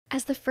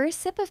As the first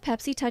sip of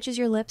Pepsi touches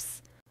your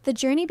lips, the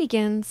journey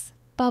begins,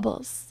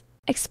 bubbles,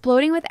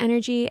 exploding with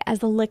energy as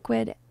the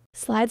liquid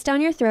slides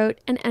down your throat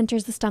and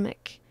enters the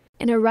stomach,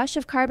 in a rush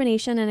of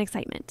carbonation and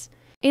excitement.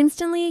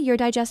 Instantly, your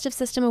digestive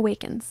system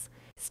awakens,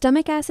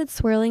 stomach acid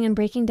swirling and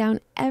breaking down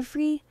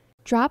every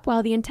drop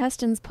while the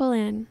intestines pull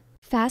in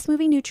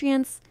fast-moving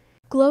nutrients,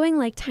 glowing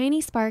like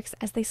tiny sparks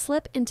as they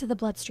slip into the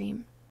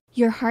bloodstream.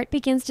 Your heart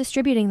begins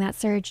distributing that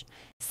surge,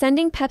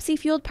 sending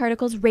Pepsi-fueled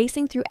particles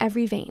racing through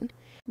every vein,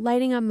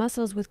 lighting up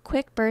muscles with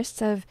quick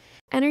bursts of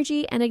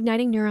energy and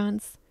igniting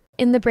neurons.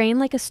 In the brain,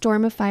 like a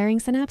storm of firing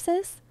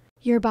synapses,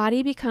 your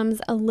body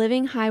becomes a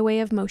living highway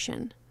of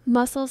motion,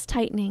 muscles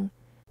tightening,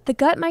 the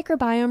gut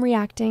microbiome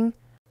reacting,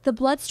 the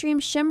bloodstream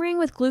shimmering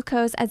with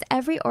glucose as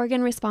every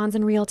organ responds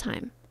in real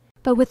time.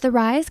 But with the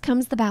rise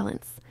comes the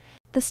balance.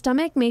 The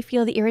stomach may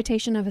feel the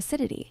irritation of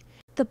acidity,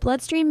 the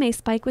bloodstream may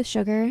spike with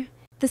sugar,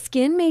 the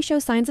skin may show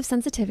signs of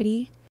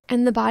sensitivity,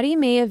 and the body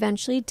may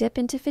eventually dip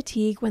into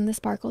fatigue when the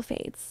sparkle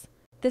fades.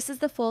 This is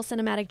the full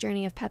cinematic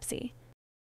journey of Pepsi.